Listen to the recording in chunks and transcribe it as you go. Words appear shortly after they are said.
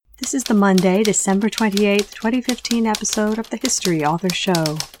This is the Monday, December 28th, 2015 episode of the History Author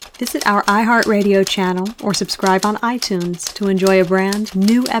Show. Visit our iHeartRadio channel or subscribe on iTunes to enjoy a brand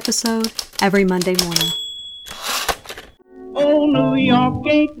new episode every Monday morning. Oh, New York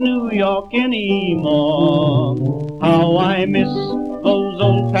ain't New York anymore. How I miss those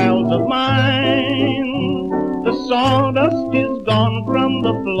old pals of mine. The sawdust is gone from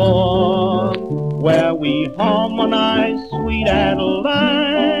the floor where we harmonize Sweet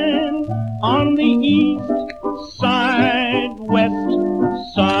Adeline. On the east side, west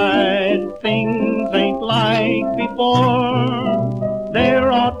side, things ain't like before.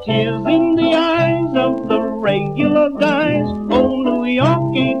 There are tears in the eyes of the regular guys. Oh, New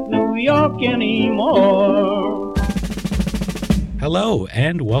York ain't New York anymore. Hello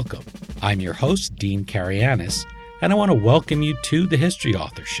and welcome. I'm your host, Dean Karayanis, and I want to welcome you to the History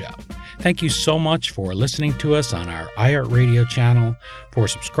Author Show. Thank you so much for listening to us on our iHeartRadio channel, for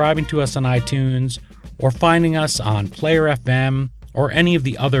subscribing to us on iTunes, or finding us on Player FM, or any of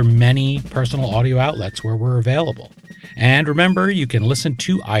the other many personal audio outlets where we're available. And remember, you can listen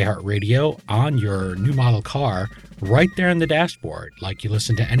to iHeartRadio on your new model car right there in the dashboard, like you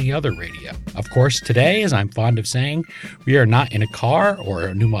listen to any other radio. Of course, today, as I'm fond of saying, we are not in a car or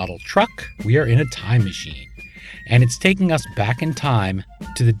a new model truck, we are in a time machine. And it's taking us back in time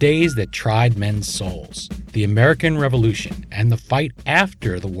to the days that tried men's souls, the American Revolution, and the fight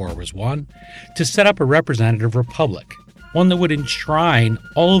after the war was won to set up a representative republic, one that would enshrine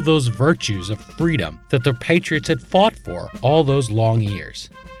all of those virtues of freedom that the patriots had fought for all those long years.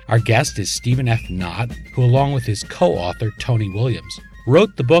 Our guest is Stephen F. Knott, who, along with his co-author Tony Williams,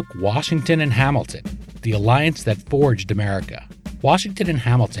 wrote the book Washington and Hamilton, The Alliance That Forged America. Washington and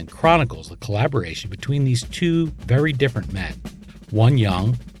Hamilton chronicles the collaboration between these two very different men, one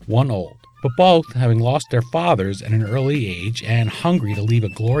young, one old, but both having lost their fathers at an early age and hungry to leave a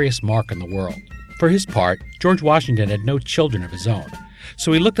glorious mark on the world. For his part, George Washington had no children of his own,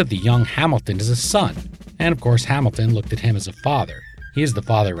 so he looked at the young Hamilton as a son, and of course Hamilton looked at him as a father. He is the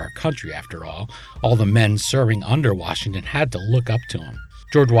father of our country, after all. All the men serving under Washington had to look up to him.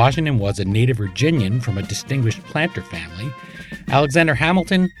 George Washington was a native Virginian from a distinguished planter family. Alexander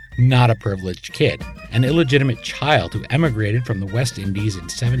Hamilton, not a privileged kid, an illegitimate child who emigrated from the West Indies in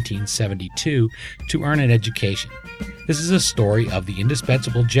 1772 to earn an education. This is a story of the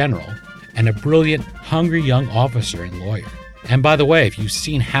indispensable general and a brilliant, hungry young officer and lawyer. And by the way, if you've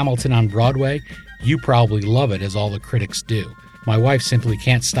seen Hamilton on Broadway, you probably love it, as all the critics do. My wife simply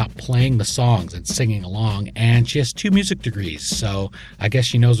can't stop playing the songs and singing along, and she has 2 music degrees, so I guess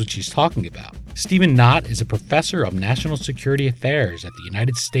she knows what she's talking about. Stephen Knott is a professor of national security affairs at the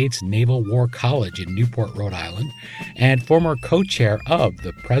United States Naval War College in Newport, Rhode Island, and former co-chair of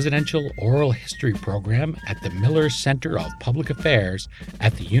the Presidential Oral History Program at the Miller Center of Public Affairs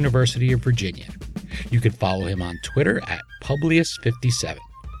at the University of Virginia. You can follow him on Twitter at Publius57.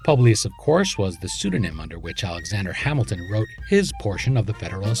 Publius, of course, was the pseudonym under which Alexander Hamilton wrote his portion of the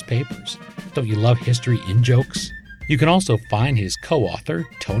Federalist Papers. Don't you love history in-jokes? You can also find his co-author,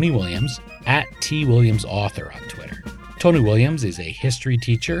 Tony Williams, at TWilliamsAuthor on Twitter. Tony Williams is a history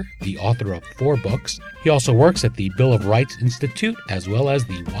teacher, the author of 4 books. He also works at the Bill of Rights Institute, as well as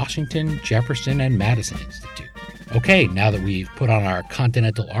the Washington, Jefferson, and Madison Institute. Okay, now that we've put on our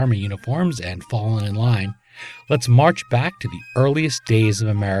Continental Army uniforms and fallen in line, let's march back to the earliest days of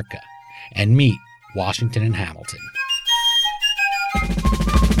America and meet Washington and Hamilton.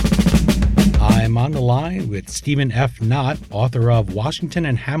 I'm on the line with Stephen F. Knott, author of Washington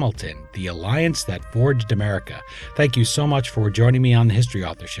and Hamilton, The Alliance That Forged America. Thank you so much for joining me on the History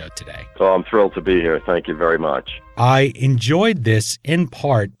Author Show today. Oh, I'm thrilled to be here. Thank you very much. I enjoyed this in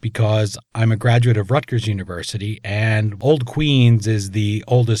part because I'm a graduate of Rutgers University, and Old Queens is the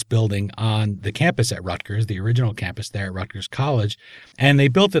oldest building on the campus at Rutgers, the original campus there at Rutgers College, and they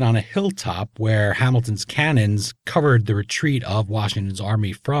built it on a hilltop where Hamilton's cannons covered the retreat of Washington's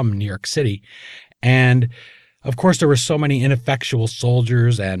army from New York City. And of course, there were so many ineffectual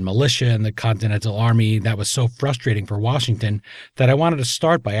soldiers and militia in the Continental Army that was so frustrating for Washington that I wanted to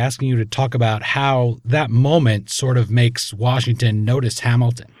start by asking you to talk about how that moment sort of makes Washington notice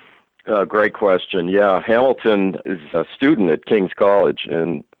Hamilton. Great question. Yeah, Hamilton is a student at King's College,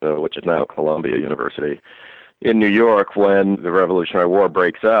 which is now Columbia University, in New York when the Revolutionary War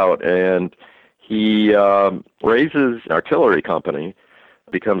breaks out, and he raises an artillery company,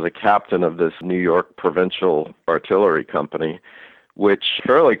 becomes a captain of this New York Provincial Artillery Company, which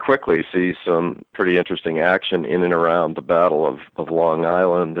fairly quickly sees some pretty interesting action in and around the Battle of Long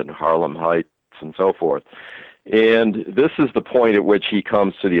Island and Harlem Heights and so forth. And this is the point at which he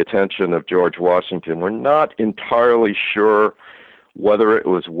comes to the attention of George Washington. We're not entirely sure Whether it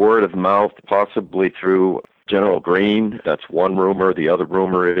was word of mouth, possibly through General Greene, that's one rumor. The other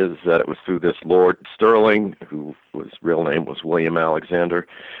rumor is that it was through this Lord Stirling, whose real name was William Alexander.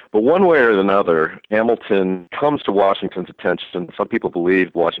 But one way or another, Hamilton comes to Washington's attention. Some people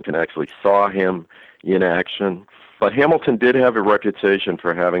believe Washington actually saw him in action. But Hamilton did have a reputation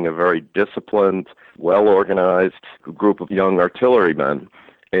for having a very disciplined, well-organized group of young artillerymen.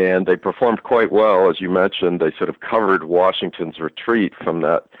 And they performed quite well. As you mentioned, they sort of covered Washington's retreat from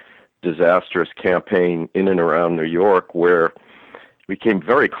that disastrous campaign in and around New York, where we came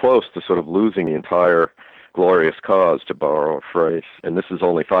very close to sort of losing the entire glorious cause, to borrow a phrase. And this is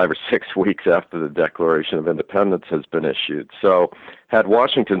only 5 or 6 weeks after the Declaration of Independence has been issued. So had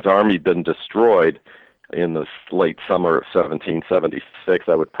Washington's army been destroyed in the late summer of 1776,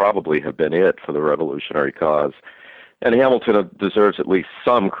 that would probably have been it for the revolutionary cause. And Hamilton deserves at least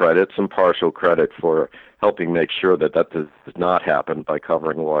some credit, some partial credit, for helping make sure that that does not happen by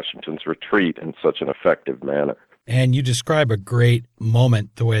covering Washington's retreat in such an effective manner. And you describe a great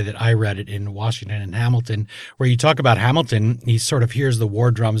moment, the way that I read it, in Washington and Hamilton, where you talk about Hamilton. He sort of hears the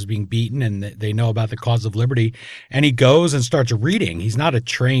war drums being beaten and they know about the cause of liberty. And he goes and starts reading. He's not a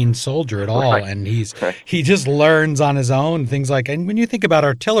trained soldier at all. Right. And he just learns on his own things like, and when you think about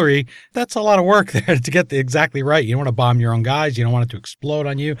artillery, that's a lot of work there to get exactly right. You don't want to bomb your own guys. You don't want it to explode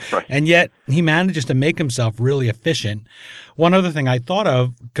on you. Right. And yet he manages to make himself really efficient. One other thing I thought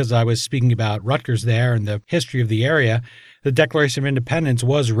of, because I was speaking about Rutgers there and the history of the area, the Declaration of Independence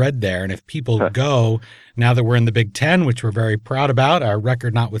was read there. And if people go, now that we're in the Big Ten, which we're very proud about, our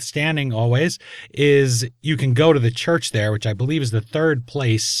record notwithstanding always, is you can go to the church there, which I believe is the third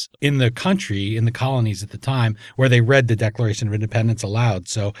place in the country, in the colonies at the time, where they read the Declaration of Independence aloud.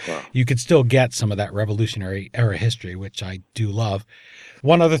 So you could still get some of that Revolutionary era history, which I do love.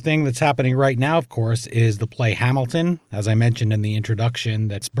 One other thing that's happening right now, of course, is the play Hamilton, as I mentioned in the introduction,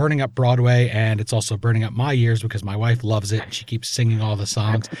 that's burning up Broadway, and it's also burning up my ears because my wife loves it. She keeps singing all the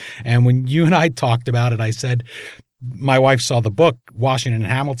songs. And when you and I talked about it, I said, my wife saw the book, Washington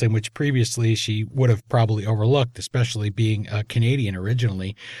and Hamilton, which previously she would have probably overlooked, especially being a Canadian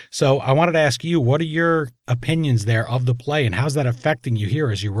originally. So I wanted to ask you, what are your opinions there of the play, and how's that affecting you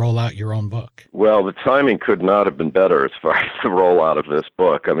here as you roll out your own book? Well, the timing could not have been better as far as the rollout of this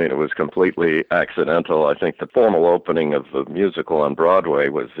book. I mean, it was completely accidental. I think the formal opening of the musical on Broadway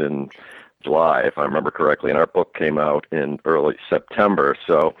was in July, if I remember correctly, and our book came out in early September.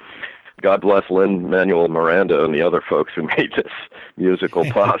 So God bless Lin-Manuel Miranda and the other folks who made this musical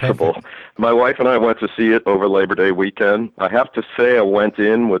possible. My wife and I went to see it over Labor Day weekend. I have to say I went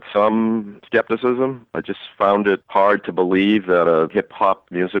in with some skepticism. I just found it hard to believe that a hip-hop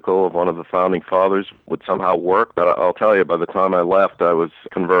musical of one of the founding fathers would somehow work. But I'll tell you, by the time I left, I was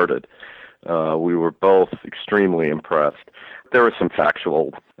converted. We were both extremely impressed. There were some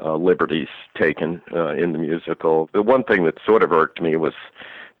factual liberties taken in the musical. The one thing that sort of irked me was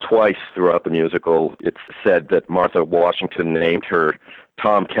twice throughout the musical, it's said that Martha Washington named her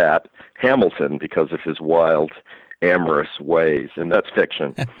tomcat Hamilton because of his wild, amorous ways, and that's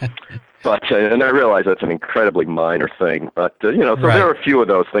fiction. But and I realize that's an incredibly minor thing, but so right. There are a few of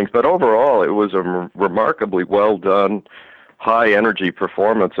those things. But overall, it was a remarkably well done, high energy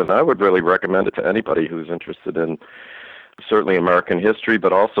performance, and I would really recommend it to anybody who's interested in certainly American history,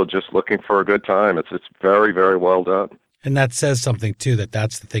 but also just looking for a good time. It's very, very well done. And that says something, too,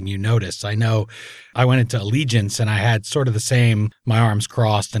 that's the thing you notice. I know I went into Allegiance and I had sort of the same, my arms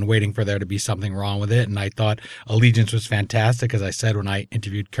crossed and waiting for there to be something wrong with it. And I thought Allegiance was fantastic. As I said, when I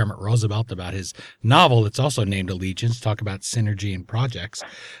interviewed Kermit Roosevelt about his novel, it's also named Allegiance, talk about synergy and projects.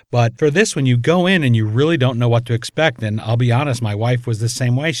 But for this, when you go in and you really don't know what to expect, and I'll be honest, my wife was the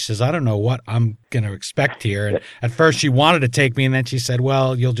same way. She says, I don't know what I'm going to expect here. And at first she wanted to take me, and then she said,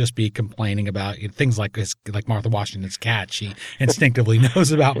 well, you'll just be complaining about things like this, like Martha Washington's cat. She instinctively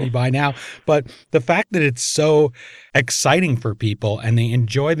knows about me by now. But the fact that it's so exciting for people and they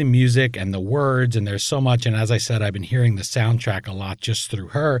enjoy the music and the words, and there's so much. And as I said, I've been hearing the soundtrack a lot just through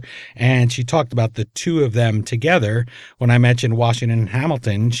her. And she talked about the two of them together. When I mentioned Washington and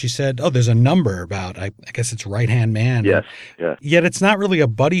Hamilton, she said, oh, there's a number about, I guess it's Right Hand Man. Yes. Yeah. Yet it's not really a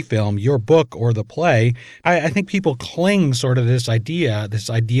buddy film, your book or the play. I think people cling sort of this idea, this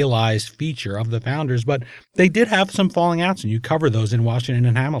idealized feature of the founders, but they did have some falling outs, and you cover those in Washington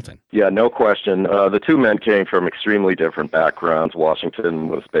and Hamilton. Yeah, no question. The two men came from extremely different backgrounds. Washington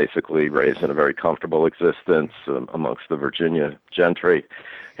was basically raised in a very comfortable existence amongst the Virginia gentry.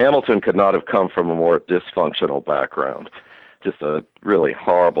 Hamilton could not have come from a more dysfunctional background. just a really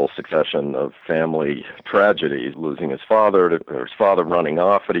horrible succession of family tragedies, losing his father, or his father running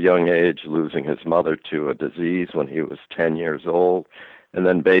off at a young age, losing his mother to a disease when he was 10 years old, and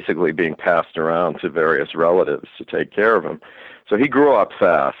then basically being passed around to various relatives to take care of him. So he grew up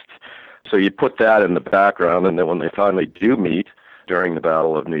fast. So you put that in the background, and then when they finally do meet during the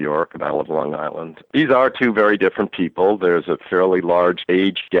Battle of New York, the Battle of Long Island, these are two very different people. There's a fairly large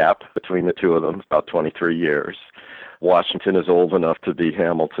age gap between the two of them, about 23 years. Washington is old enough to be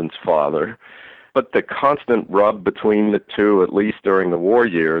Hamilton's father. But the constant rub between the two, at least during the war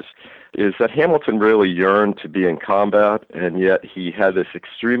years, is that Hamilton really yearned to be in combat, and yet he had this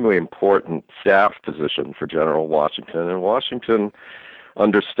extremely important staff position for General Washington. And Washington,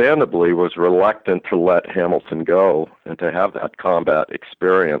 understandably, was reluctant to let Hamilton go and to have that combat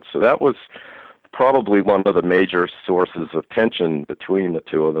experience. So that was probably one of the major sources of tension between the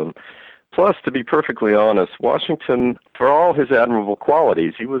two of them. Plus, to be perfectly honest, Washington, for all his admirable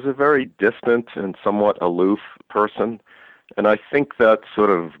qualities, he was a very distant and somewhat aloof person. And I think that sort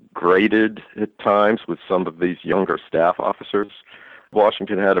of grated at times with some of these younger staff officers.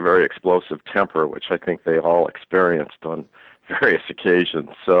 Washington had a very explosive temper, which I think they all experienced on various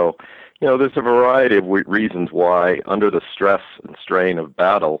occasions. So, there's a variety of reasons why, under the stress and strain of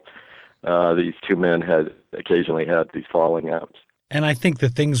battle, these two men had occasionally had these falling outs. And I think the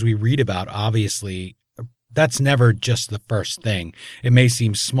things we read about, obviously, that's never just the first thing. It may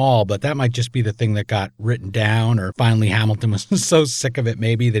seem small, but that might just be the thing that got written down, or finally Hamilton was so sick of it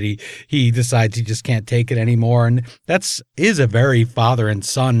maybe that he decides he just can't take it anymore. And is a very father and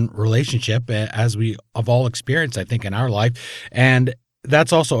son relationship, as we have all experienced, I think, in our life. And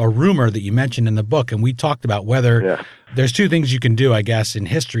that's also a rumor that you mentioned in the book. And we talked about whether there's two things you can do, I guess, in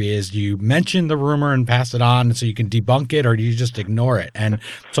history is you mention the rumor and pass it on so you can debunk it, or do you just ignore it? And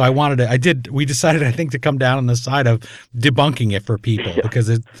so we decided, I think, to come down on the side of debunking it for people because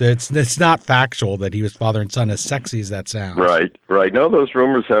it's not factual that he was father and son, as sexy as that sounds. Right. No, those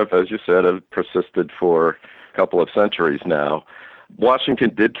rumors have, as you said, have persisted for a couple of centuries now.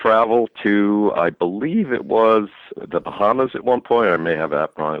 Washington did travel to, I believe it was the Bahamas at one point. I may have that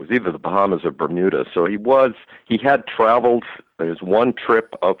wrong. It was either the Bahamas or Bermuda. So he had traveled. There's one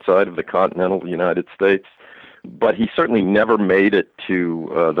trip outside of the continental United States, but he certainly never made it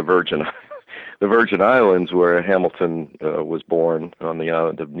to the Virgin Islands, where Hamilton was born, on the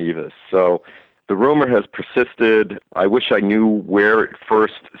island of Nevis. So the rumor has persisted. I wish I knew where it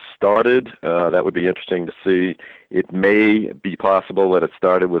first started. That would be interesting to see. It may be possible that it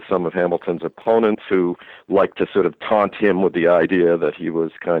started with some of Hamilton's opponents who liked to sort of taunt him with the idea that he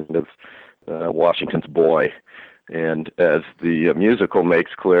was kind of Washington's boy. And as the musical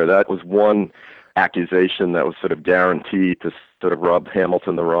makes clear, that was one accusation that was sort of guaranteed to sort of rub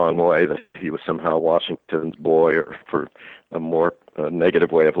Hamilton the wrong way, that he was somehow Washington's boy, or for a more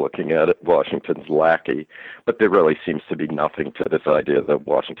negative way of looking at it, Washington's lackey. But there really seems to be nothing to this idea that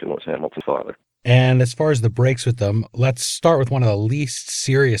Washington was Hamilton's father. And as far as the breaks with them, let's start with one of the least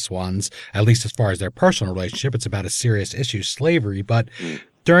serious ones, at least as far as their personal relationship. It's about a serious issue, slavery. But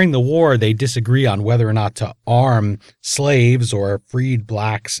during the war, they disagree on whether or not to arm slaves or freed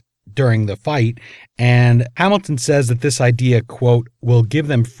blacks during the fight. And Hamilton says that this idea, quote, will give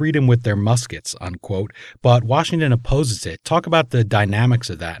them freedom with their muskets, unquote. But Washington opposes it. Talk about the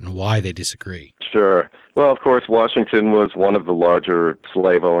dynamics of that and why they disagree. Sure. Well, of course, Washington was one of the larger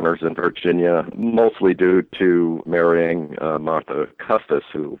slave owners in Virginia, mostly due to marrying Martha Custis,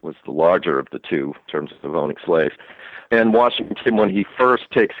 who was the larger of the two in terms of owning slaves. And Washington, when he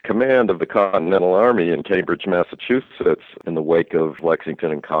first takes command of the Continental Army in Cambridge, Massachusetts, in the wake of Lexington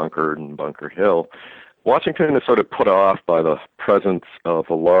and Concord and Bunker Hill, Washington is sort of put off by the presence of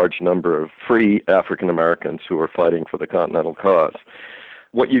a large number of free African Americans who are fighting for the Continental cause.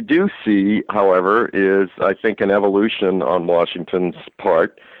 What you do see, however, is, I think, an evolution on Washington's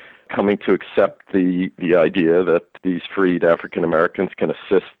part, coming to accept the idea that these freed African Americans can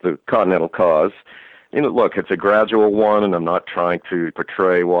assist the Continental cause. Look, it's a gradual one, and I'm not trying to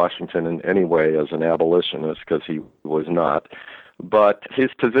portray Washington in any way as an abolitionist, because he was not. But his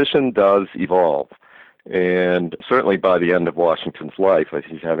position does evolve. And certainly by the end of Washington's life,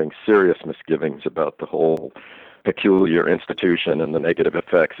 he's having serious misgivings about the whole peculiar institution and the negative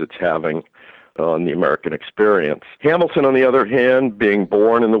effects it's having on the American experience. Hamilton, on the other hand, being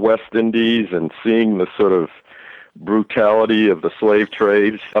born in the West Indies and seeing the sort of brutality of the slave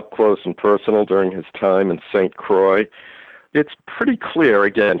trade up close and personal during his time in St. Croix, it's pretty clear,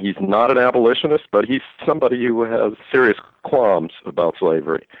 again, he's not an abolitionist, but he's somebody who has serious qualms about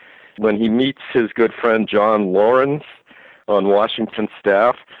slavery. When he meets his good friend John Laurens on Washington's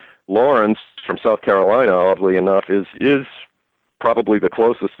staff, Laurens, from South Carolina, oddly enough, is probably the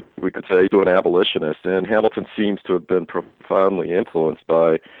closest we could say to an abolitionist, and Hamilton seems to have been profoundly influenced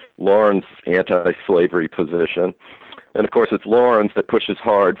by Laurens' anti-slavery position. And of course, it's Laurens that pushes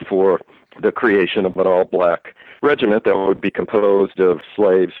hard for the creation of an all-black regiment that would be composed of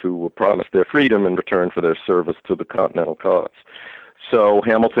slaves who were promised their freedom in return for their service to the Continental cause. So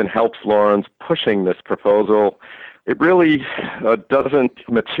Hamilton helps Laurens pushing this proposal. It really doesn't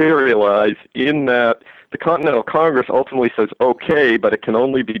materialize in that the Continental Congress ultimately says okay, but it can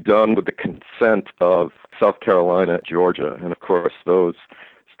only be done with the consent of South Carolina and Georgia. And of course, those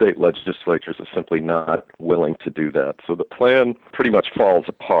state legislatures are simply not willing to do that. So the plan pretty much falls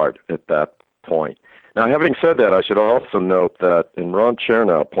apart at that point. Now, having said that, I should also note that, and Ron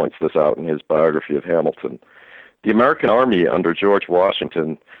Chernow points this out in his biography of Hamilton, the American Army under George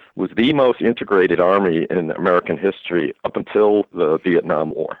Washington was the most integrated army in American history up until the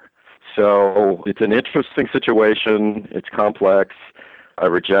Vietnam War. So it's an interesting situation. It's complex. I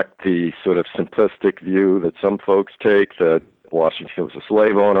reject the sort of simplistic view that some folks take that Washington was a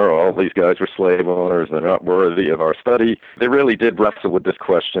slave owner, all these guys were slave owners, they're not worthy of our study. They really did wrestle with this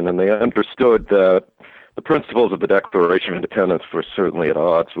question, and they understood that the principles of the Declaration of Independence were certainly at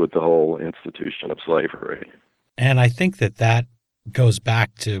odds with the whole institution of slavery. And I think that goes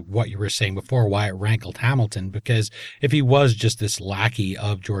back to what you were saying before, why it rankled Hamilton, because if he was just this lackey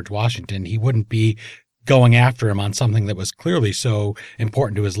of George Washington, he wouldn't be going after him on something that was clearly so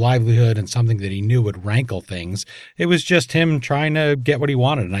important to his livelihood and something that he knew would rankle things. It was just him trying to get what he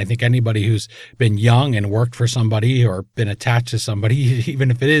wanted. And I think anybody who's been young and worked for somebody or been attached to somebody, even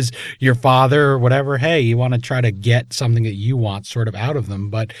if it is your father or whatever, hey, you want to try to get something that you want sort of out of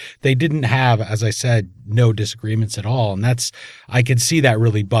them. But they didn't have, as I said, no disagreements at all. And I could see that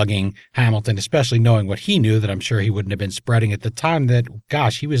really bugging Hamilton, especially knowing what he knew that I'm sure he wouldn't have been spreading at the time, that,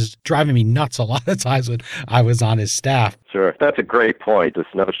 gosh, he was driving me nuts a lot of times when I was on his staff. Sure. That's a great point, this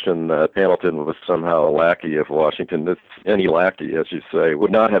notion that Hamilton was somehow a lackey of Washington. Any lackey, as you say,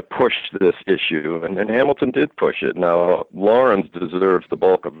 would not have pushed this issue, and Hamilton did push it. Now, Laurens deserves the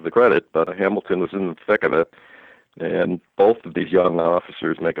bulk of the credit, but Hamilton was in the thick of it. And both of these young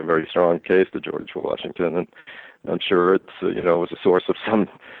officers make a very strong case to George Washington, and I'm sure it was a source of some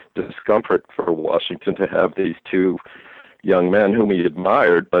discomfort for Washington to have these two young men whom he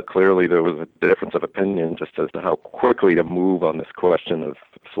admired, but clearly there was a difference of opinion just as to how quickly to move on this question of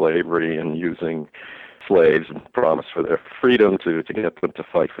slavery and using slaves and promise for their freedom to get them to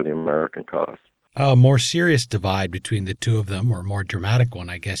fight for the American cause. A more serious divide between the two of them, or a more dramatic one,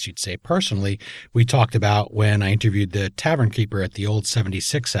 I guess you'd say. Personally, we talked about when I interviewed the tavern keeper at the old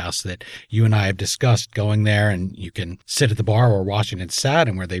 76 house that you and I have discussed, going there and you can sit at the bar where Washington sat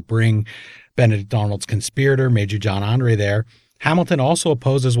and where they bring Benedict Arnold's conspirator, Major John Andre, there. Hamilton also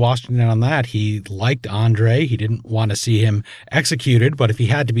opposes Washington on that. He liked Andre. He didn't want to see him executed, but if he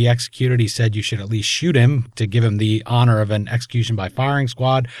had to be executed, he said you should at least shoot him to give him the honor of an execution by firing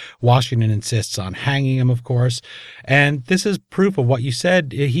squad. Washington insists on hanging him, of course. And this is proof of what you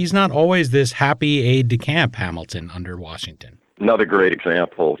said. He's not always this happy aide-de-camp, Hamilton, under Washington. Another great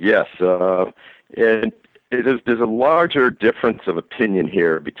example, yes. And there's a larger difference of opinion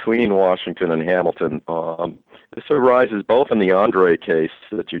here between Washington and Hamilton. This arises both in the Andre case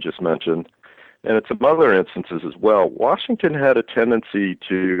that you just mentioned, and in some other instances as well. Washington had a tendency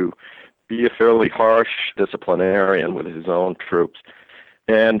to be a fairly harsh disciplinarian with his own troops,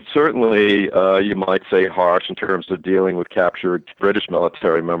 and certainly you might say harsh in terms of dealing with captured British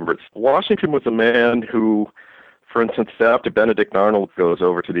military members. Washington was a man who, for instance, after Benedict Arnold goes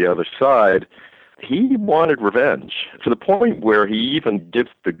over to the other side, he wanted revenge to the point where he even gives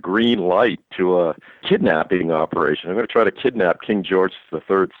the green light to a kidnapping operation. I'm going to try to kidnap King George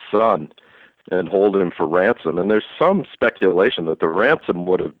III's son and hold him for ransom. And there's some speculation that the ransom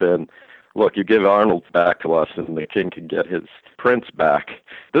would have been, look, you give Arnold back to us and the king can get his prince back.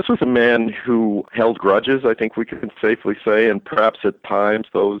 This was a man who held grudges, I think we can safely say, and perhaps at times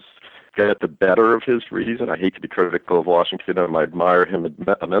those get the better of his reason. I hate to be critical of Washington. I admire him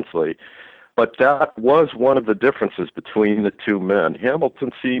immensely. But that was one of the differences between the two men.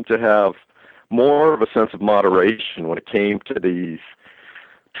 Hamilton seemed to have more of a sense of moderation when it came to these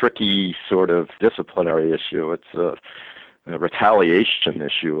tricky sort of disciplinary issue. It's a retaliation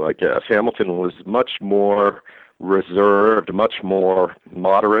issue, I guess. Hamilton was much more reserved, much more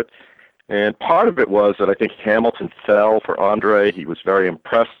moderate. And part of it was that I think Hamilton fell for Andre. He was very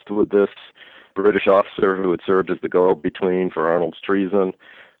impressed with this British officer who had served as the go-between for Arnold's treason.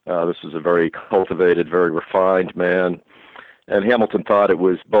 This was a very cultivated, very refined man. And Hamilton thought it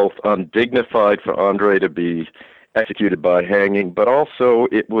was both undignified for Andre to be executed by hanging, but also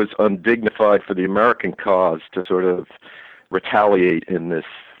it was undignified for the American cause to sort of retaliate in this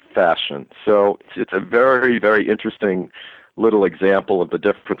fashion. So it's a very, very interesting little example of the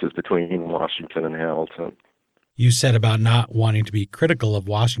differences between Washington and Hamilton. You said about not wanting to be critical of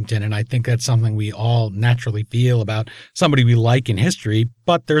Washington, and I think that's something we all naturally feel about somebody we like in history,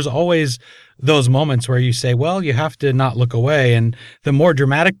 but there's always those moments where you say, well, you have to not look away. And the more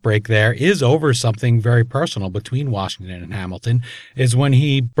dramatic break there is over something very personal between Washington and Hamilton, is when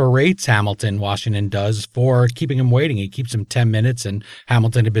he berates Hamilton, Washington does, for keeping him waiting. He keeps him 10 minutes, and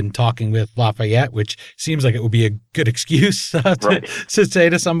Hamilton had been talking with Lafayette, which seems like it would be a good excuse to say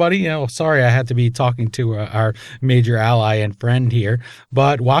to somebody, sorry, I had to be talking to our major ally and friend here.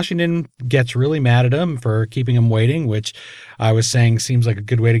 But Washington gets really mad at him for keeping him waiting, which I was saying seems like a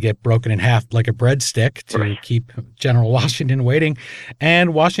good way to get broken in half like a breadstick to keep General Washington waiting.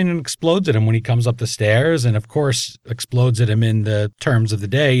 And Washington explodes at him when he comes up the stairs, and of course explodes at him in the terms of the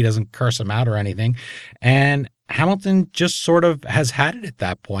day. He doesn't curse him out or anything. And Hamilton just sort of has had it at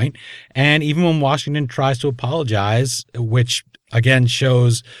that point. And even when Washington tries to apologize, which again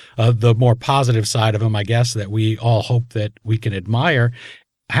shows the more positive side of him, I guess, that we all hope that we can admire,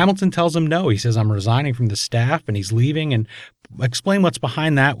 Hamilton tells him no. He says, I'm resigning from the staff, and he's leaving. And explain what's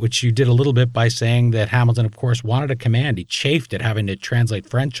behind that, which you did a little bit by saying that Hamilton, of course, wanted a command. He chafed at having to translate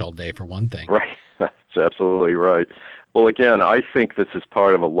French all day, for one thing. Right. That's absolutely right. Well, again, I think this is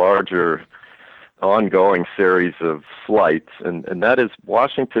part of a larger ongoing series of slights, and that is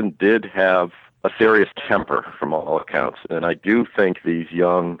Washington did have a serious temper from all accounts. And I do think these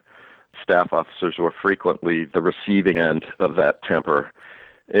young staff officers were frequently the receiving end of that temper.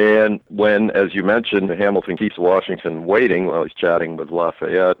 And when, as you mentioned, Hamilton keeps Washington waiting while he's chatting with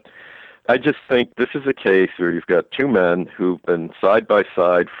Lafayette, I just think this is a case where you've got two men who've been side by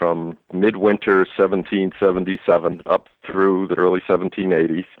side from midwinter 1777 up through the early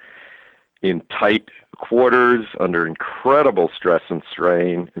 1780s in tight quarters under incredible stress and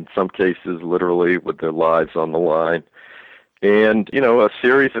strain, in some cases literally with their lives on the line. And, a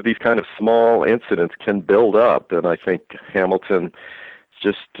series of these kind of small incidents can build up, and I think Hamilton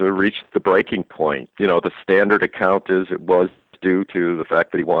just reached the breaking point. The standard account is it was due to the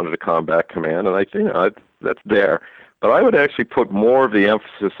fact that he wanted a combat command, and I think that's there. But I would actually put more of the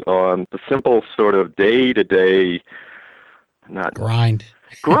emphasis on the simple sort of day-to-day, grind.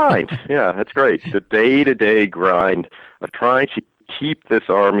 Yeah, that's great. The day-to-day grind of trying to keep this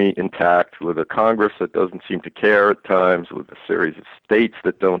army intact with a Congress that doesn't seem to care at times, with a series of states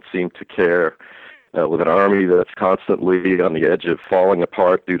that don't seem to care, with an army that's constantly on the edge of falling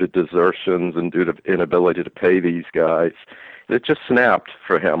apart due to desertions and due to inability to pay these guys. It just snapped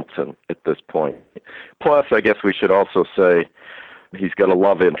for Hamilton at this point. Plus, I guess we should also say he's got a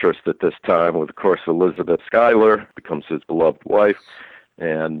love interest at this time with, of course, Elizabeth Schuyler, becomes his beloved wife.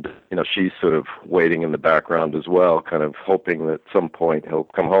 And, she's sort of waiting in the background as well, kind of hoping that at some point he'll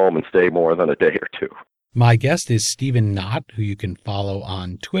come home and stay more than a day or two. My guest is Stephen Knott, who you can follow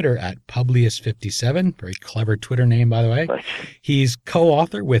on Twitter at Publius57. Very clever Twitter name, by the way. Thanks. He's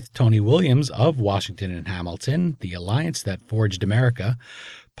co-author with Tony Williams of Washington and Hamilton, The Alliance That Forged America.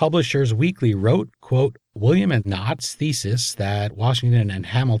 Publishers Weekly wrote, quote, William and Knott's thesis that Washington and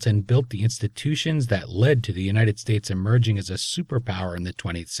Hamilton built the institutions that led to the United States emerging as a superpower in the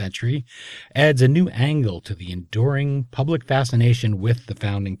 20th century adds a new angle to the enduring public fascination with the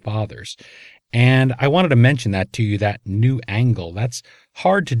Founding Fathers. And I wanted to mention that to you, that new angle. That's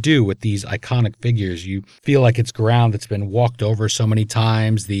hard to do with these iconic figures. You feel like it's ground that's been walked over so many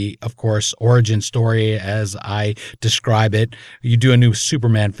times. The, of course, origin story, as I describe it, you do a new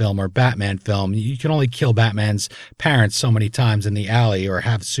Superman film or Batman film, you can only kill Batman's parents so many times in the alley or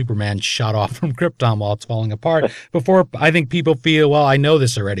have Superman shot off from Krypton while it's falling apart before I think people feel, well, I know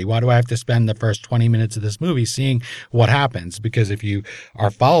this already. Why do I have to spend the first 20 minutes of this movie seeing what happens? Because if you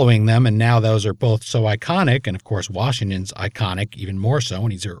are following them, and now those are both so iconic, and of course Washington's iconic even more so,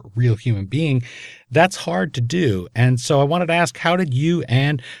 and he's a real human being, that's hard to do. And so I wanted to ask, how did you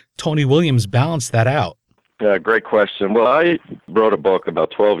and Tony Williams balance that out? Yeah, great question. Well, I wrote a book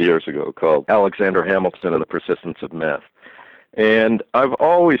about 12 years ago called Alexander Hamilton and the Persistence of Myth. And I've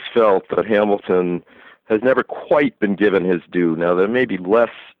always felt that Hamilton has never quite been given his due. Now, that may be less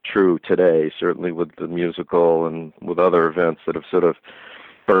true today, certainly with the musical and with other events that have sort of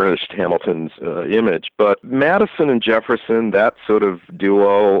burnished Hamilton's image. But Madison and Jefferson, that sort of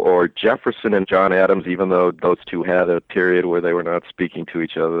duo, or Jefferson and John Adams, even though those two had a period where they were not speaking to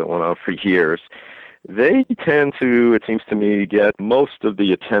each other that went on for years, they tend to, it seems to me, get most of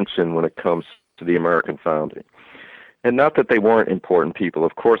the attention when it comes to the American founding. And not that they weren't important people,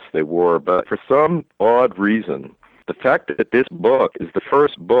 of course they were, but for some odd reason, The fact that this book is the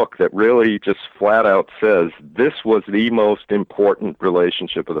first book that really just flat out says this was the most important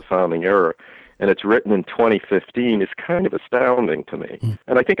relationship of the founding era, and it's written in 2015, is kind of astounding to me.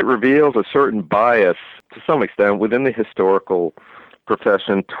 And I think it reveals a certain bias, to some extent, within the historical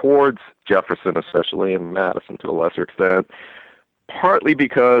profession towards Jefferson especially, and Madison to a lesser extent, partly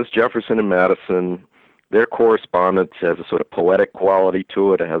because Jefferson and Madison, their correspondence has a sort of poetic quality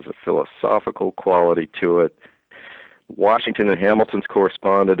to it. It has a philosophical quality to it. Washington and Hamilton's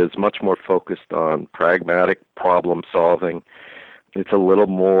correspondence is much more focused on pragmatic problem solving. It's a little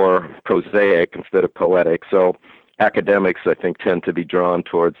more prosaic instead of poetic. So academics, I think, tend to be drawn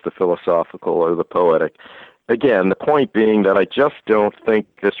towards the philosophical or the poetic. Again, the point being that I just don't think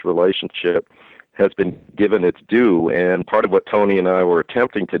this relationship has been given its due. And part of what Tony and I were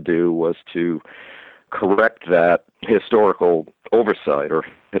attempting to do was to correct that historical oversight or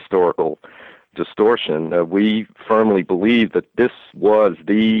historical distortion. We firmly believe that this was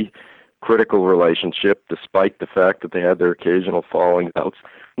the critical relationship, despite the fact that they had their occasional falling outs.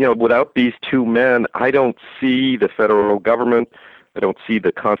 Without these two men, I don't see the federal government, I don't see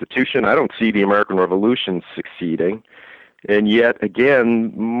the Constitution, I don't see the American Revolution succeeding. And yet,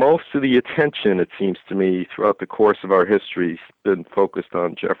 again, most of the attention, it seems to me, throughout the course of our history has been focused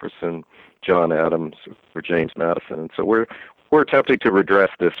on Jefferson, John Adams, or James Madison. And so we're attempting to redress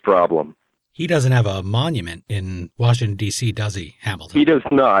this problem. He doesn't have a monument in Washington, D.C., does he, Hamilton? He does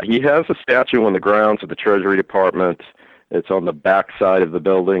not. He has a statue on the grounds of the Treasury Department. It's on the back side of the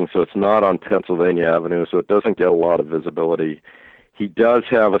building, so it's not on Pennsylvania Avenue, so it doesn't get a lot of visibility. He does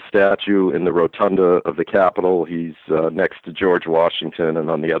have a statue in the rotunda of the Capitol. He's next to George Washington,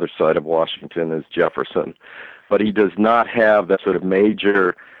 and on the other side of Washington is Jefferson. But he does not have that sort of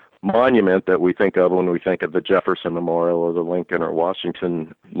major monument that we think of when we think of the Jefferson Memorial or the Lincoln or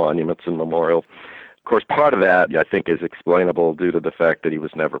Washington monuments and memorial. Of course, part of that, I think, is explainable due to the fact that he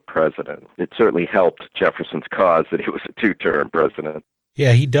was never president. It certainly helped Jefferson's cause that he was a two-term president.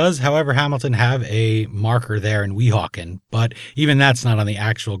 Yeah, he does, however, Hamilton, have a marker there in Weehawken, but even that's not on the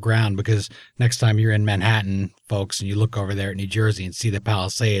actual ground, because next time you're in Manhattan, folks, and you look over there at New Jersey and see the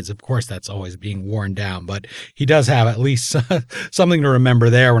Palisades, of course that's always being worn down, but he does have at least something to remember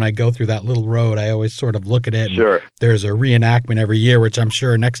there. When I go through that little road, I always sort of look at it. Sure. And there's a reenactment every year, which I'm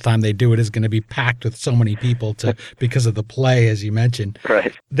sure next time they do it is going to be packed with so many people because of the play, as you mentioned.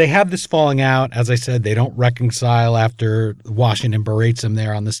 Right. They have this falling out. As I said, they don't reconcile after Washington berates him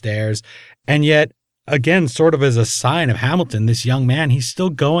there on the stairs. And yet, again, sort of as a sign of Hamilton, this young man, he's still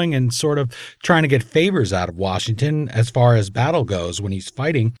going and sort of trying to get favors out of Washington as far as battle goes. When he's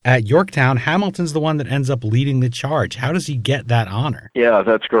fighting at Yorktown, Hamilton's the one that ends up leading the charge. How does he get that honor? Yeah,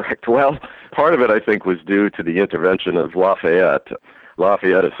 that's correct. Well, part of it, I think, was due to the intervention of Lafayette.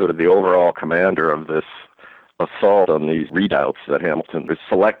 Lafayette is sort of the overall commander of this assault on these redoubts that Hamilton was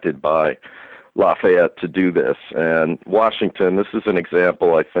selected by Lafayette to do this. And Washington, this is an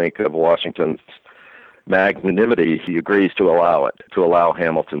example, I think, of Washington's magnanimity. He agrees to allow it, to allow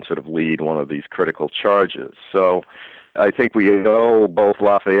Hamilton sort of lead one of these critical charges. So I think we owe both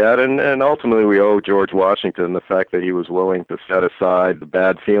Lafayette and ultimately we owe George Washington the fact that he was willing to set aside the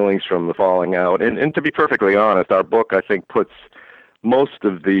bad feelings from the falling out. And to be perfectly honest, our book, I think, puts most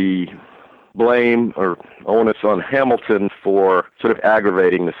of the blame or onus on Hamilton for sort of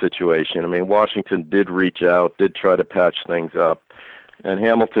aggravating the situation. I mean, Washington did reach out, did try to patch things up, and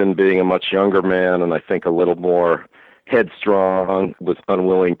Hamilton, being a much younger man and I think a little more headstrong, was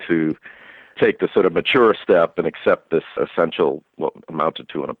unwilling to take the sort of mature step and accept this essential, what amounted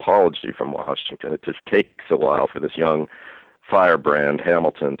to an apology from Washington. It just takes a while for this young firebrand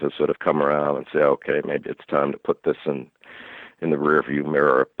Hamilton to sort of come around and say, okay, maybe it's time to put this in the rearview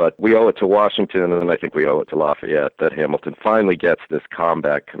mirror. But we owe it to Washington, and I think we owe it to Lafayette, that Hamilton finally gets this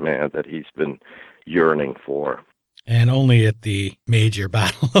combat command that he's been yearning for. And only at the major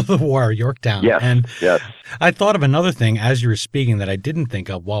battle of the war, Yorktown. Yes, and yes. I thought of another thing as you were speaking that I didn't think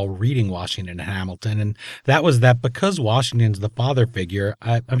of while reading Washington and Hamilton, and that was that because Washington's the father figure,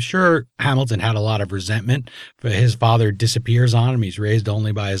 I'm sure Hamilton had a lot of resentment. His father disappears on him. He's raised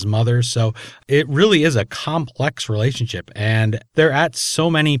only by his mother. So it really is a complex relationship. And they're at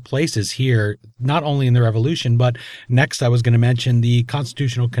so many places here, not only in the Revolution, but next I was going to mention the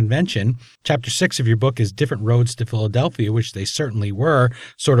Constitutional Convention. Chapter 6 of your book is Different Roads to Philadelphia, which they certainly were,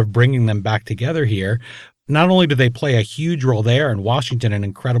 sort of bringing them back together here. Not only do they play a huge role there, and Washington an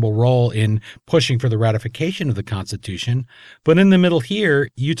incredible role in pushing for the ratification of the Constitution, but in the middle here,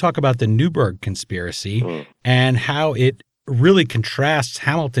 you talk about the Newburgh Conspiracy and how it really contrasts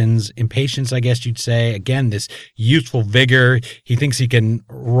Hamilton's impatience, I guess you'd say. Again, this youthful vigor. He thinks he can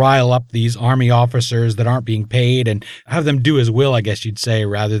rile up these army officers that aren't being paid and have them do his will, I guess you'd say,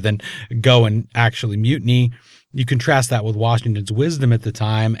 rather than go and actually mutiny. You contrast that with Washington's wisdom at the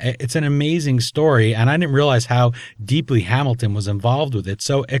time. It's an amazing story, and I didn't realize how deeply Hamilton was involved with it.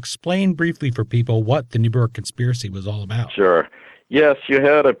 So explain briefly for people what the Newburgh Conspiracy was all about. Sure. Yes, you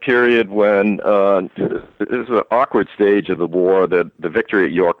had a period when it was an awkward stage of the war. That the victory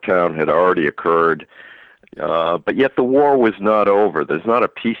at Yorktown had already occurred, but yet the war was not over. There's not a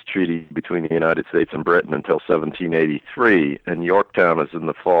peace treaty between the United States and Britain until 1783, and Yorktown is in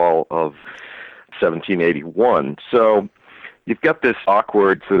the fall of 1781. So you've got this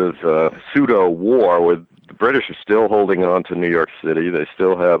awkward sort of pseudo-war where the British are still holding on to New York City. They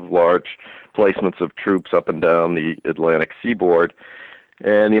still have large placements of troops up and down the Atlantic seaboard,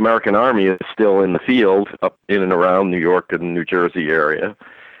 and the American Army is still in the field up in and around New York and New Jersey area.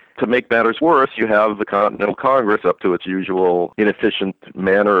 To make matters worse, you have the Continental Congress up to its usual inefficient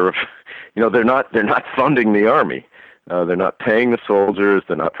manner of, they're not funding the Army. They're not paying the soldiers.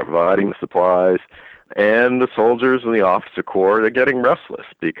 They're not providing the supplies. And the soldiers and the officer corps are getting restless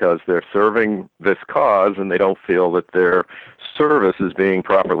because they're serving this cause and they don't feel that their service is being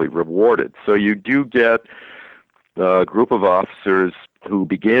properly rewarded. So you do get a group of officers who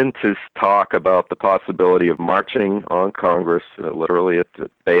begin to talk about the possibility of marching on Congress, literally at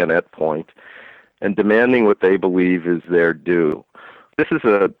the bayonet point, and demanding what they believe is their due. This is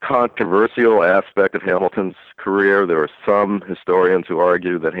a controversial aspect of Hamilton's career. There are some historians who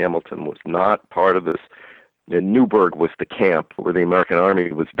argue that Hamilton was not part of this. Newburgh was the camp where the American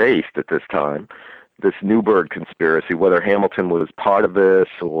Army was based at this time. This Newburgh conspiracy, whether Hamilton was part of this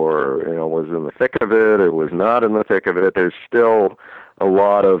or was in the thick of it or was not in the thick of it, there's still a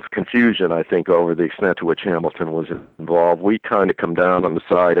lot of confusion, I think, over the extent to which Hamilton was involved. We kind of come down on the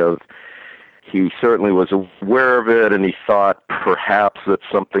side of he certainly was aware of it, and he thought perhaps that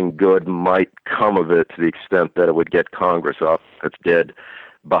something good might come of it to the extent that it would get Congress off its dead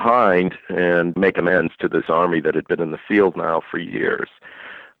behind and make amends to this army that had been in the field now for years.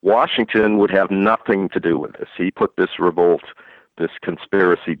 Washington would have nothing to do with this. He put this revolt, this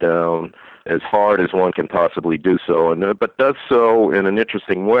conspiracy down as hard as one can possibly do so, but does so in an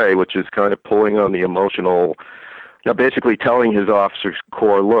interesting way, which is kind of pulling on the emotional, basically telling his officers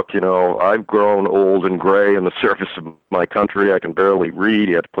corps, look, I've grown old and gray in the service of my country. I can barely read.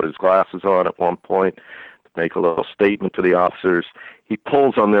 He had to put his glasses on at one point to make a little statement to the officers. He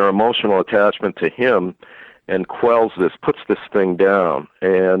pulls on their emotional attachment to him and quells this, puts this thing down.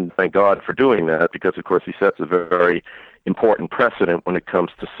 And thank God for doing that, because, of course, he sets a very important precedent when it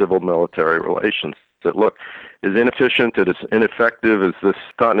comes to civil-military relations. That, look, as inefficient and as ineffective as this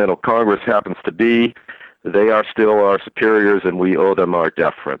Continental Congress happens to be, they are still our superiors, and we owe them our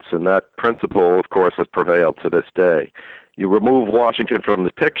deference. And that principle, of course, has prevailed to this day. You remove Washington from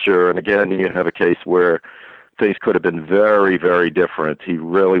the picture, and again, you have a case where things could have been very, very different. He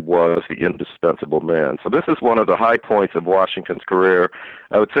really was the indispensable man. So this is one of the high points of Washington's career.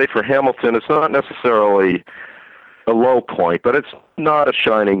 I would say for Hamilton, it's not necessarily a low point, but it's not a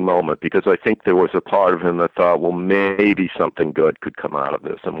shining moment, because I think there was a part of him that thought, well, maybe something good could come out of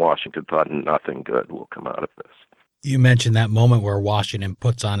this, and Washington thought nothing good will come out of this. You mentioned that moment where Washington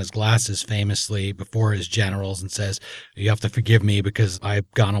puts on his glasses famously before his generals and says, you have to forgive me because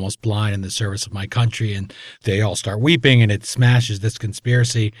I've gone almost blind in the service of my country, and they all start weeping, and it smashes this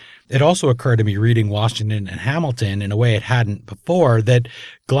conspiracy. It also occurred to me reading Washington and Hamilton in a way it hadn't before, that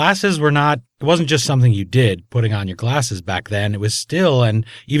glasses were not, it wasn't just something you did, putting on your glasses back then. It was still, and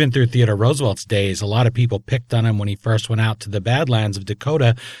even through Theodore Roosevelt's days, a lot of people picked on him when he first went out to the Badlands of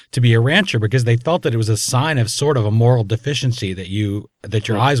Dakota to be a rancher, because they felt that it was a sign of sort of a moral deficiency that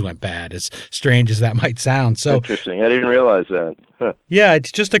your eyes went bad, as strange as that might sound. So interesting. I didn't realize that. Huh. Yeah, it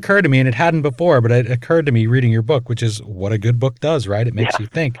just occurred to me, and it hadn't before, but it occurred to me reading your book, which is what a good book does, right? It makes you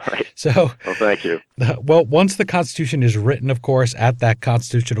think. Right. So, well, thank you. Well, once the Constitution is written, of course, at that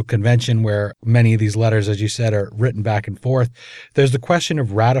Constitutional Convention where many of these letters, as you said, are written back and forth, there's the question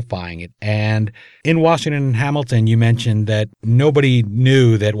of ratifying it. And in Washington and Hamilton, you mentioned that nobody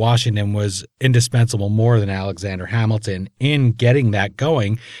knew that Washington was indispensable more than Alexander Hamilton in getting that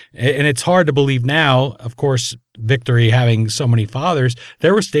going. And it's hard to believe now, of course, victory having so many fathers,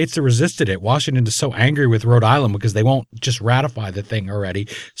 there were states that resisted it. Washington is so angry with Rhode Island because they won't just ratify the thing already.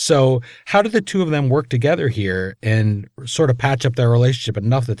 So how did the two of them work together here and sort of patch up their relationship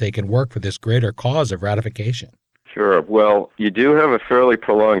enough that they can work for this greater cause of ratification? Sure. Well, you do have a fairly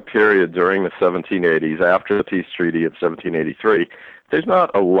prolonged period during the 1780s after the peace treaty of 1783 There's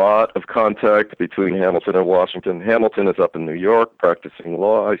not a lot of contact between Hamilton and Washington. Hamilton is up in New York practicing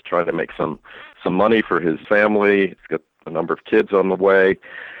law. He's trying to make some money for his family. He's got a number of kids on the way.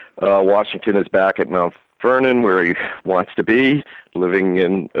 Washington is back at Mount Vernon, where he wants to be, living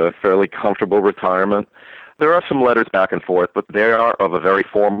in a fairly comfortable retirement. There are some letters back and forth, but they are of a very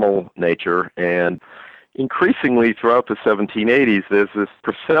formal nature, and increasingly throughout the 1780s, there's this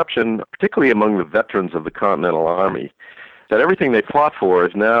perception, particularly among the veterans of the Continental Army, that everything they fought for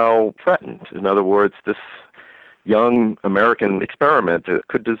is now threatened. In other words, this young American experiment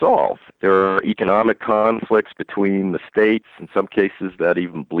could dissolve. There are economic conflicts between the states. In some cases, that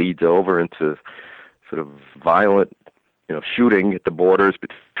even bleeds over into sort of violent, shooting at the borders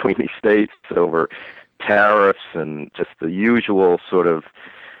between these states over tariffs and just the usual sort of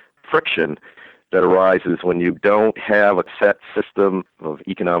friction that arises when you don't have a set system of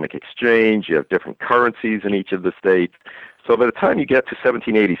economic exchange. You have different currencies in each of the states. So by the time you get to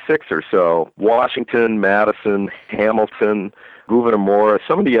 1786 or so, Washington, Madison, Hamilton, Gouverneur Morris,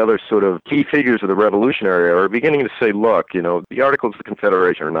 some of the other sort of key figures of the Revolutionary era are beginning to say, look, the Articles of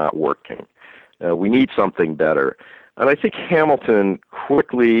Confederation are not working. We need something better. And I think Hamilton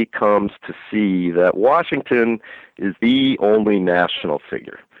quickly comes to see that Washington is the only national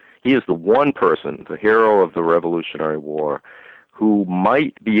figure. He is the one person, the hero of the Revolutionary War, who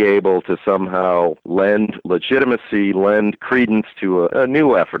might be able to somehow lend legitimacy, lend credence to a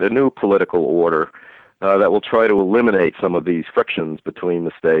new effort, a new political order that will try to eliminate some of these frictions between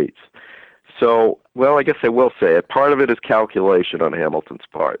the states. So, well, I guess I will say it. Part of it is calculation on Hamilton's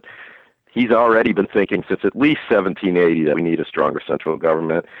part. He's already been thinking since at least 1780 that we need a stronger central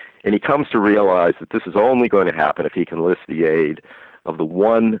government, and he comes to realize that this is only going to happen if he can enlist the aid of the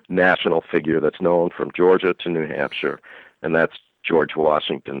one national figure that's known from Georgia to New Hampshire, and that's George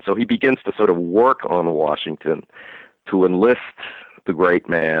Washington. So he begins to sort of work on Washington to enlist the great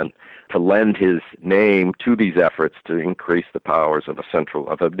man, to lend his name to these efforts to increase the powers of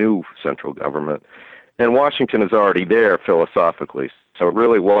a new central government. And Washington is already there philosophically, so it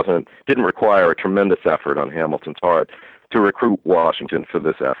really didn't require a tremendous effort on Hamilton's part to recruit Washington for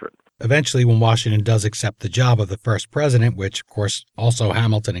this effort. Eventually, when Washington does accept the job of the first president, which, of course, also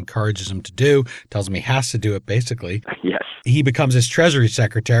Hamilton encourages him to do, tells him he has to do it, basically. Yes. He becomes his Treasury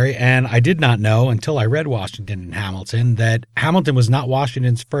Secretary, and I did not know until I read Washington and Hamilton that Hamilton was not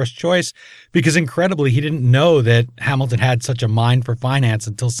Washington's first choice, because incredibly, he didn't know that Hamilton had such a mind for finance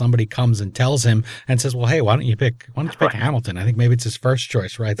until somebody comes and tells him and says, well, hey, why don't you pick Hamilton? I think maybe it's his first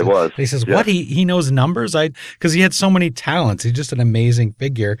choice, right? It was. He says, yeah. What? He knows numbers? Because he had so many talents. He's just an amazing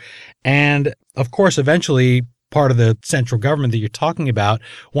figure. And of course, eventually, part of the central government that you're talking about,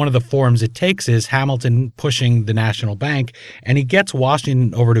 one of the forms it takes is Hamilton pushing the national bank, and he gets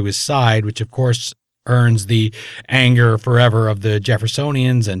Washington over to his side, which of course earns the anger forever of the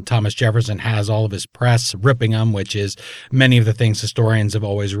Jeffersonians, and Thomas Jefferson has all of his press ripping him, which is many of the things historians have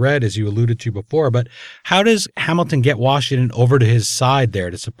always read, as you alluded to before. But how does Hamilton get Washington over to his side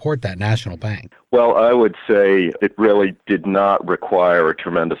there to support that national bank? Well, I would say it really did not require a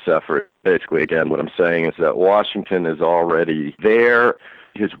tremendous effort. Basically, again, what I'm saying is that Washington is already there.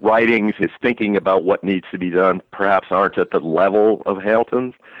 His writings, his thinking about what needs to be done perhaps aren't at the level of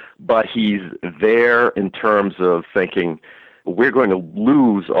Hamilton's, but he's there in terms of thinking, we're going to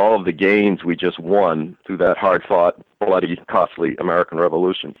lose all of the gains we just won through that hard-fought, bloody, costly American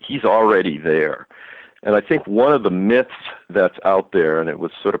Revolution. He's already there. And I think one of the myths that's out there, and it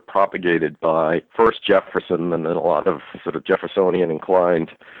was sort of propagated by first Jefferson and then a lot of sort of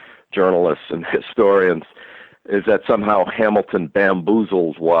Jeffersonian-inclined journalists and historians, is that somehow Hamilton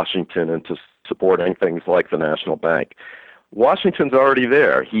bamboozles Washington into supporting things like the National Bank. Washington's already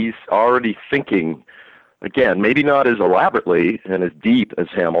there. He's already thinking, again, maybe not as elaborately and as deep as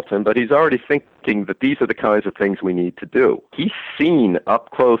Hamilton, but he's already thinking that these are the kinds of things we need to do. He's seen up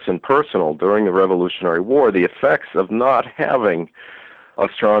close and personal during the Revolutionary War the effects of not having a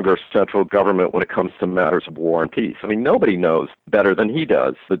stronger central government when it comes to matters of war and peace. I mean, nobody knows better than he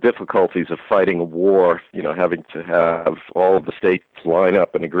does the difficulties of fighting a war, having to have all of the states line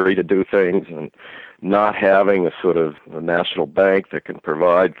up and agree to do things, and not having a sort of a national bank that can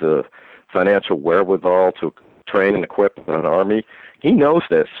provide the financial wherewithal to train and equip an army. He knows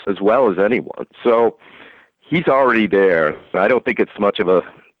this as well as anyone. So he's already there. I don't think it's much of a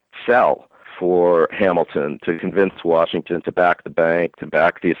sell for Hamilton to convince Washington to back the bank, to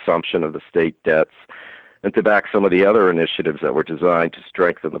back the assumption of the state debts, and to back some of the other initiatives that were designed to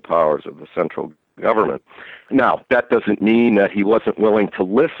strengthen the powers of the central government. Now, that doesn't mean that he wasn't willing to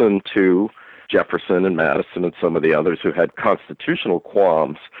listen to Jefferson and Madison and some of the others who had constitutional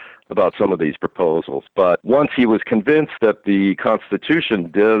qualms about some of these proposals. But once he was convinced that the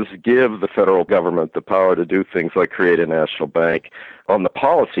Constitution does give the federal government the power to do things like create a national bank, on the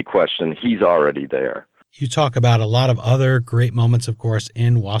policy question, he's already there. You talk about a lot of other great moments, of course,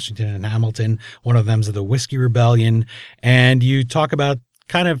 in Washington and Hamilton. One of them is the Whiskey Rebellion. And you talk about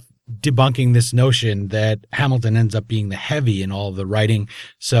kind of debunking this notion that Hamilton ends up being the heavy in all of the writing.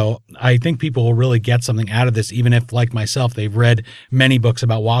 So I think people will really get something out of this, even if, like myself, they've read many books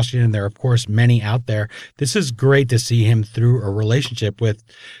about Washington. There are, of course, many out there. This is great to see him through a relationship with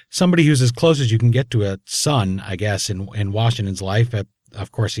somebody who's as close as you can get to a son, I guess, in Washington's life.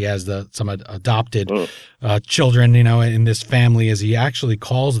 Of course, he has some adopted children, in this family, as he actually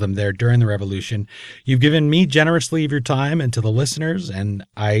calls them there during the Revolution. You've given me generously of your time and to the listeners, and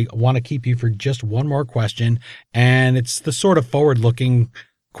I want to keep you for just one more question. And it's the sort of forward-looking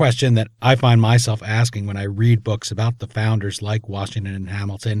question that I find myself asking when I read books about the founders like Washington and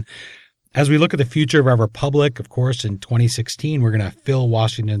Hamilton. As we look at the future of our republic, of course, in 2016, we're going to fill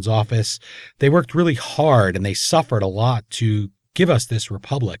Washington's office. They worked really hard and they suffered a lot to give us this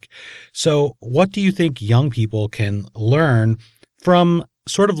republic. So what do you think young people can learn from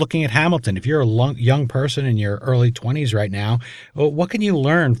sort of looking at Hamilton? If you're a young person in your early 20s right now, what can you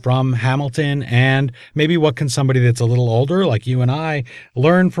learn from Hamilton? And maybe what can somebody that's a little older, like you and I,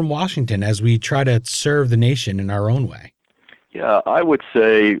 learn from Washington as we try to serve the nation in our own way? Yeah, I would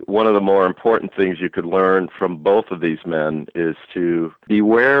say one of the more important things you could learn from both of these men is to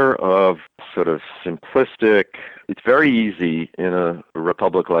beware of sort of simplistic. It's very easy in a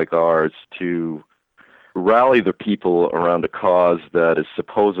republic like ours to rally the people around a cause that is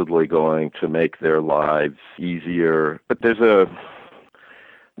supposedly going to make their lives easier. But there's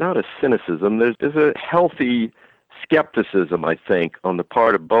not a cynicism, there's a healthy skepticism, I think, on the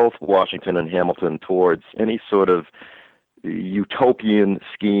part of both Washington and Hamilton towards any sort of utopian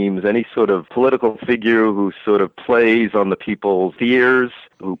schemes, any sort of political figure who sort of plays on the people's fears,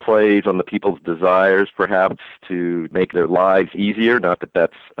 who plays on the people's desires, perhaps, to make their lives easier. Not that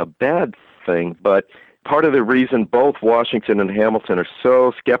that's a bad thing, but part of the reason both Washington and Hamilton are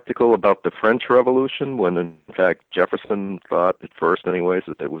so skeptical about the French Revolution, when in fact Jefferson thought, at first anyways,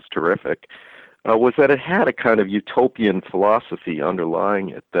 that it was terrific, was that it had a kind of utopian philosophy underlying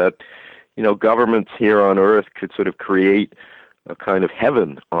it, that governments here on Earth could sort of create a kind of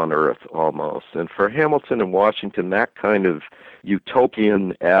heaven on Earth almost. And for Hamilton and Washington, that kind of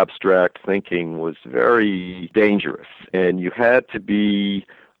utopian abstract thinking was very dangerous. And you had to be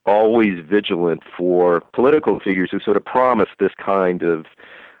always vigilant for political figures who sort of promised this kind of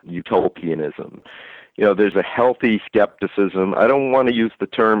utopianism. There's a healthy skepticism. I don't want to use the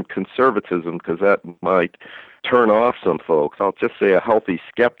term conservatism because that might turn off some folks. I'll just say a healthy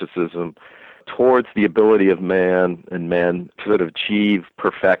skepticism towards the ability of man and men to sort of achieve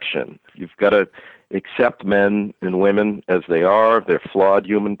perfection. You've got to accept men and women as they are. They're flawed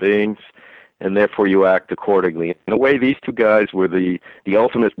human beings, and therefore you act accordingly. In a way, these two guys were the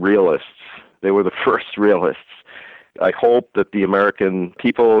ultimate realists. They were the first realists. I hope that the American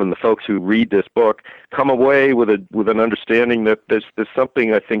people and the folks who read this book come away with an understanding that there's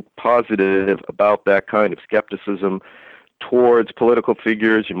something, I think, positive about that kind of skepticism towards political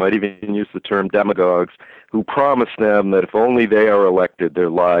figures. You might even use the term demagogues, who promise them that if only they are elected, their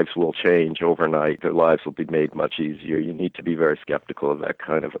lives will change overnight. Their lives will be made much easier. You need to be very skeptical of that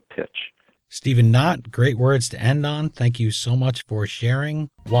kind of a pitch. Stephen Knott, great words to end on. Thank you so much for sharing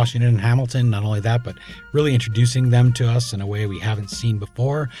Washington and Hamilton. Not only that, but really introducing them to us in a way we haven't seen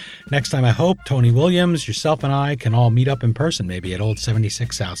before. Next time, I hope Tony Williams, yourself, and I can all meet up in person, maybe at Old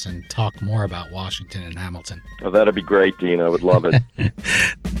 76 House, and talk more about Washington and Hamilton. Oh, that'd be great, Dean. I would love it.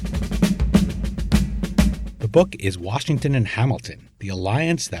 The book is Washington and Hamilton, The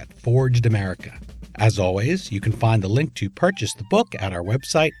Alliance That Forged America. As always, you can find the link to purchase the book at our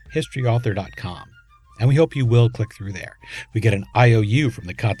website, historyauthor.com. And we hope you will click through there. We get an IOU from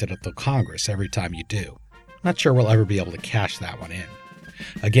the Continental Congress every time you do. Not sure we'll ever be able to cash that one in.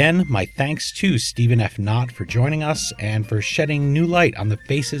 Again, my thanks to Stephen F. Knott for joining us and for shedding new light on the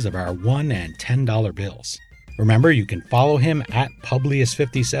faces of our $1 and $10 bills. Remember, you can follow him at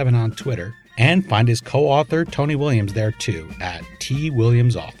Publius57 on Twitter and find his co-author, Tony Williams, there too, at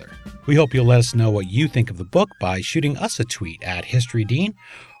TWilliamsAuthor. We hope you'll let us know what you think of the book by shooting us a tweet at HistoryDean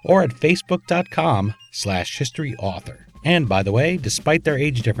or at facebook.com/historyauthor. And by the way, despite their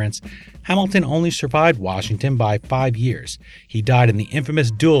age difference, Hamilton only survived Washington by 5 years. He died in the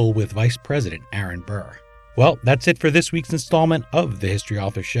infamous duel with Vice President Aaron Burr. Well, that's it for this week's installment of the History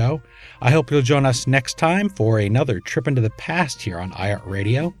Author Show. I hope you'll join us next time for another trip into the past here on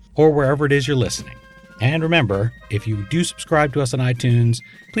iHeartRadio or wherever it is you're listening. And remember, if you do subscribe to us on iTunes,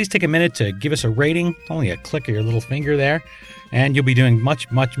 please take a minute to give us a rating, only a click of your little finger there, and you'll be doing much,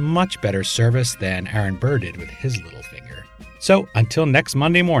 much, much better service than Aaron Burr did with his little finger. So until next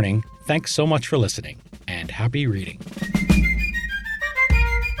Monday morning, thanks so much for listening, and happy reading.